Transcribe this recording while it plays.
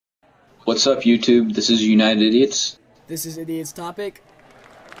What's up, YouTube? This is United Idiots. This is Idiot's Topic.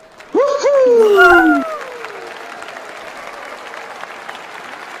 Woohoo!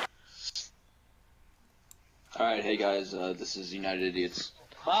 Alright, hey guys, this is United Idiots.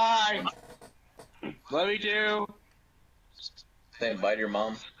 Bye! Let me do. Say bye to your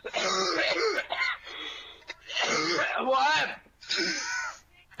mom. What?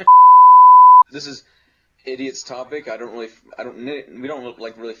 This is Idiot's Topic. We don't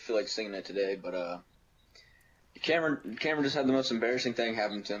really feel like singing it today, but Cameron just had the most embarrassing thing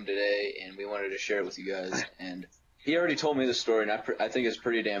happen to him today, and we wanted to share it with you guys. And he already told me the story, and I think it's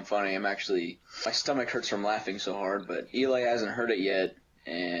pretty damn funny. My stomach hurts from laughing so hard, but Eli hasn't heard it yet,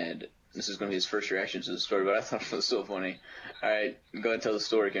 and this is going to be his first reaction to the story, but I thought it was so funny. Alright, go ahead and tell the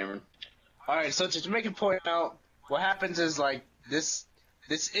story, Cameron. Alright, so to make a point out, what happens is, like, this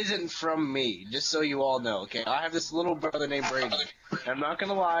isn't from me, just so you all know, okay? I have this little brother named Brady. I'm not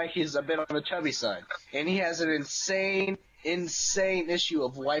gonna lie, he's a bit on the chubby side. And he has an insane issue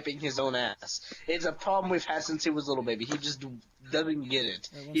of wiping his own ass. It's a problem we've had since he was a little baby. He just doesn't get it.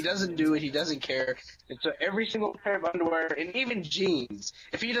 He doesn't do it, he doesn't care. And so every single pair of underwear, and even jeans,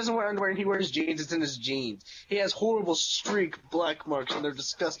 if he doesn't wear underwear and he wears jeans, it's in his jeans. He has horrible streak black marks, and they're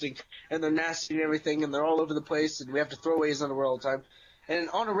disgusting, and they're nasty and everything, and they're all over the place, and we have to throw away his underwear all the time. And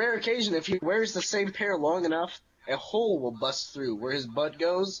on a rare occasion, if he wears the same pair long enough, a hole will bust through where his butt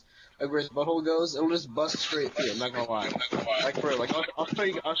goes, like where his butthole goes. It'll just bust straight through. I'm not gonna lie. Like for real. Like I'll show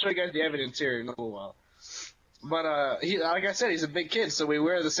you guys the evidence here in a little while. But he, like I said, he's a big kid, so we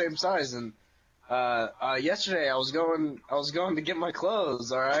wear the same size. And yesterday I was going to get my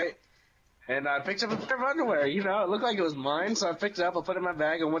clothes. All right. And I picked up a pair of underwear. You know, it looked like it was mine, so I picked it up, I put it in my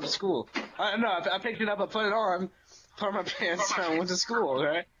bag, and went to school. I picked it up, I put it on. Put my pants on, went to school,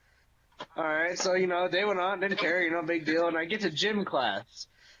 right? Alright, so, you know, day went on, didn't care, you know, big deal, and I get to gym class.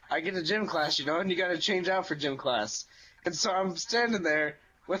 You know, and you gotta change out for gym class. And so I'm standing there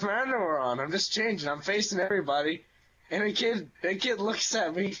with my underwear on, I'm just changing, I'm facing everybody, and a kid looks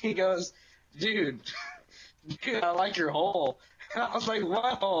at me, he goes, dude, I like your hole. And I was like,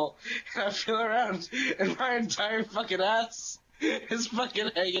 what hole? And I feel around, and my entire fucking ass is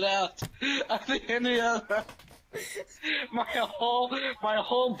fucking hanging out at the end of the other. My whole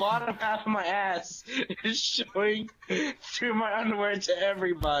bottom half of my ass is showing through my underwear to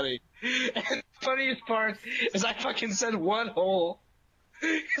everybody. And the funniest part is I fucking said one hole.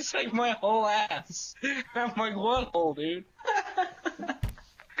 It's like my whole ass. And I'm like, what hole, dude?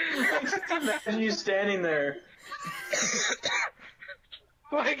 Imagine you standing there.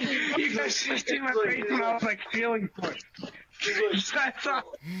 Like, you guys should see my face when I was like feeling for it. I thought,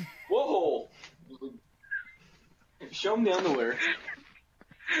 Whoa! Show him the underwear.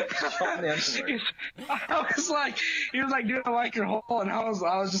 Show him the underwear. He was like, dude, I like your hole, and I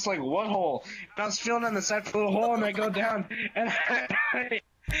was just like, what hole? And I was feeling on the side for a little hole, and I go down, and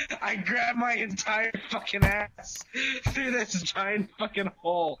I grab my entire fucking ass through this giant fucking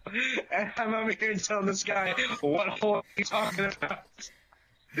hole, and I'm over here telling this guy, what hole are you talking about?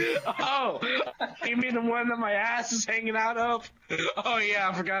 Oh, you mean the one that my ass is hanging out of? Oh yeah,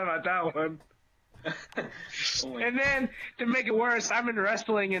 I forgot about that one. And then, to make it worse, I'm in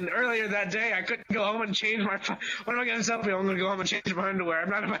wrestling, and earlier that day, I couldn't go home and change my... What am I gonna tell people? I'm gonna go home and change my underwear.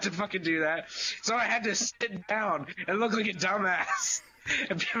 I'm not about to fucking do that. So I had to sit down and look like a dumbass.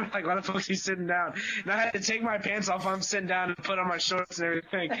 And people were like, why the fuck is he sitting down? And I had to take my pants off while I'm sitting down and put on my shorts and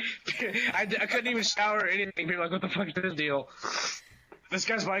everything. I couldn't even shower or anything. People were like, what the fuck is this deal? This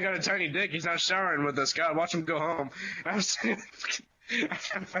guy's probably got a tiny dick. He's not showering with us. God, watch him go home. And I'm sitting... I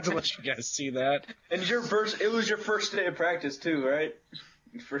have to let you guys see that. And it was your first day of practice too, right?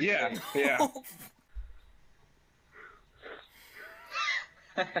 First yeah, day. yeah. Oh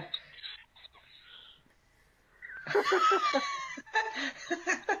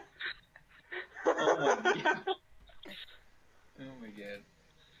my god. Oh my god.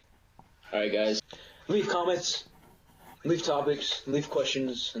 Alright guys, leave comments, leave topics, leave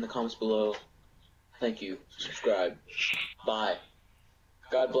questions in the comments below. Thank you. Subscribe. Bye.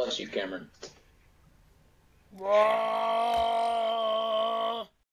 God bless you, Cameron. Whoa!